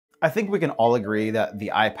I think we can all agree that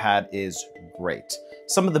the iPad is great.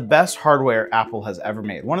 Some of the best hardware Apple has ever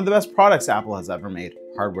made. One of the best products Apple has ever made,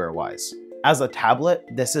 hardware-wise. As a tablet,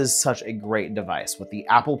 this is such a great device, with the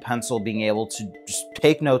Apple Pencil being able to just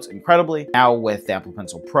take notes incredibly. Now with the Apple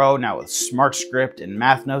Pencil Pro, now with Smart Script and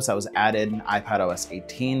Math Notes that was added in iPadOS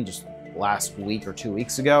 18 just last week or 2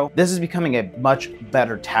 weeks ago. This is becoming a much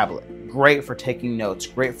better tablet. Great for taking notes,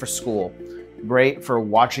 great for school, great for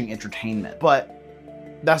watching entertainment. But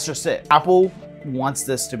that's just it. Apple wants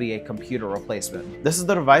this to be a computer replacement. This is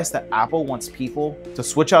the device that Apple wants people to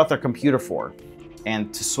switch out their computer for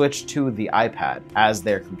and to switch to the iPad as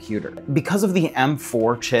their computer. Because of the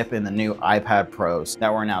M4 chip in the new iPad Pros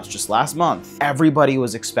that were announced just last month, everybody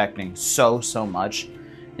was expecting so much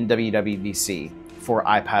in WWDC for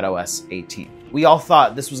iPadOS 18. We all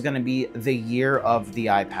thought this was gonna be the year of the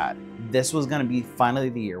iPad. This was gonna be finally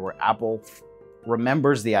the year where Apple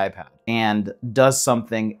remembers the iPad and does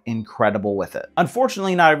something incredible with it.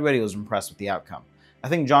 Unfortunately, not everybody was impressed with the outcome. I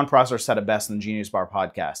think John Prosser said it best in the Genius Bar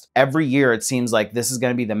podcast. Every year, it seems like this is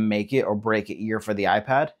going to be the make it or break it year for the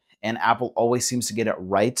iPad, and Apple always seems to get it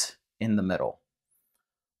right in the middle.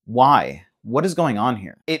 Why? What is going on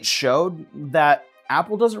here? It showed that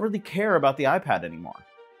Apple doesn't really care about the iPad anymore.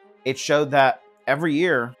 It showed that every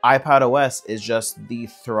year, iPadOS is just the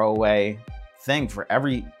throwaway thing for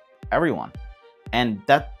everyone. And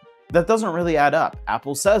that doesn't really add up.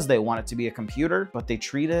 Apple says they want it to be a computer, but they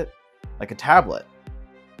treat it like a tablet.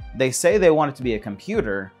 They say they want it to be a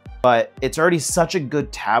computer, but it's already such a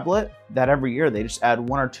good tablet that every year they just add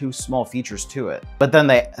 1 or 2 small features to it. But then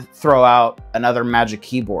they throw out another Magic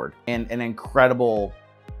Keyboard and an incredible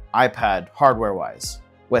iPad hardware-wise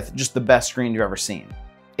with just the best screen you've ever seen.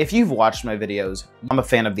 If you've watched my videos, I'm a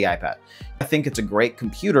fan of the iPad. I think it's a great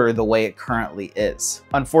computer the way it currently is.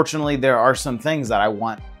 Unfortunately, there are some things that I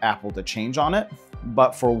want Apple to change on it,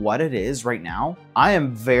 but for what it is right now, I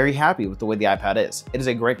am very happy with the way the iPad is. It is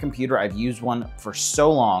a great computer. I've used one for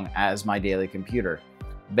so long as my daily computer.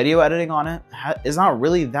 Video editing on it is not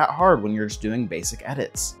really that hard when you're just doing basic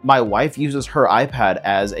edits. My wife uses her iPad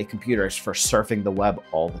as a computer for surfing the web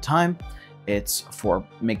all the time. It's for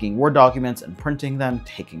making Word documents and printing them,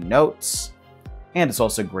 taking notes, and it's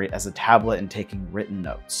also great as a tablet and taking written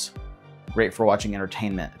notes. Great for watching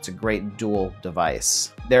entertainment. It's a great dual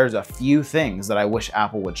device. There's a few things that I wish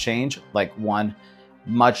Apple would change, like 1,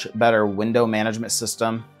 much better window management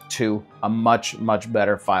system, 2, a much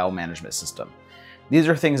better file management system. These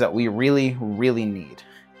are things that we really need.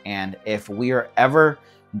 And if we are ever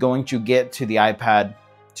going to get to the iPad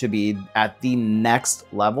to be at the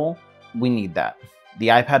next level, we need that. The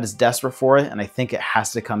iPad is desperate for it, and I think it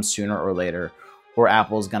has to come sooner or later, or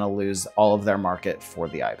Apple's gonna lose all of their market for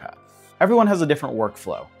the iPad. Everyone has a different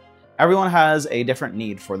workflow. Everyone has a different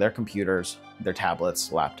need for their computers, their tablets,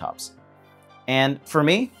 laptops. And for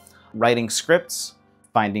me, writing scripts,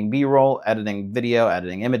 finding B-roll, editing video,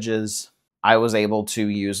 editing images, I was able to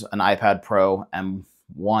use an iPad Pro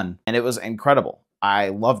M1, and it was incredible. I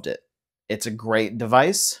loved it. It's a great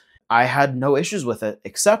device. I had no issues with it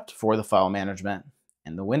except for the file management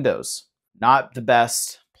and the Windows. Not the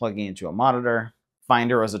best plugging into a monitor.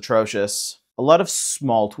 Finder was atrocious. A lot of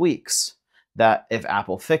small tweaks that if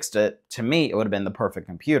Apple fixed it, to me, it would have been the perfect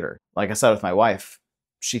computer. Like I said with my wife,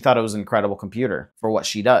 she thought it was an incredible computer for what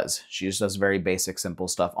she does. She just does very basic, simple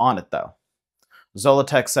stuff on it though.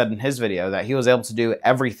 Zolatech said in his video that he was able to do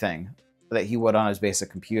everything that he would on his basic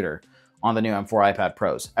computer on the new M4 iPad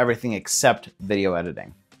Pros. Everything except video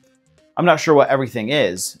editing. I'm not sure what everything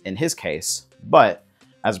is in his case, but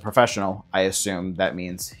as a professional, I assume that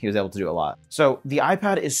means he was able to do a lot. So the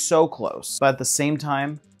iPad is so close, but at the same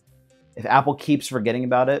time, if Apple keeps forgetting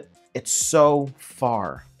about it, it's so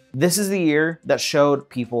far. This is the year that showed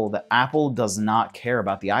people that Apple does not care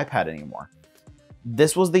about the iPad anymore.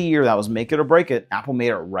 This was the year that was make it or break it. Apple made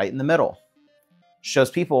it right in the middle.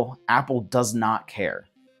 Shows people Apple does not care.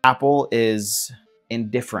 Apple is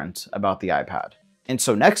indifferent about the iPad. And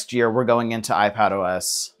so next year, we're going into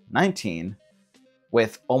iPadOS 19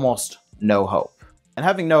 with almost no hope. And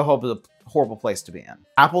having no hope is a horrible place to be in.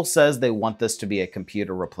 Apple says they want this to be a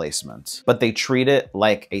computer replacement, but they treat it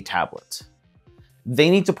like a tablet. They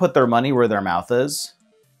need to put their money where their mouth is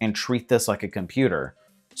and treat this like a computer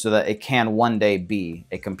so that it can one day be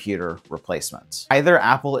a computer replacement. Either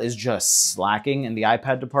Apple is just slacking in the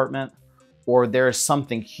iPad department, or there's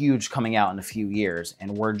something huge coming out in a few years and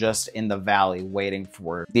we're just in the valley waiting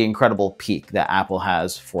for the incredible peak that Apple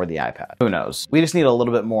has for the iPad. Who knows? We just need a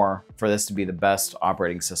little bit more for this to be the best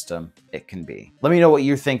operating system it can be. Let me know what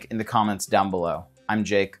you think in the comments down below. I'm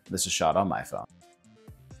Jake, this is Shot on my phone.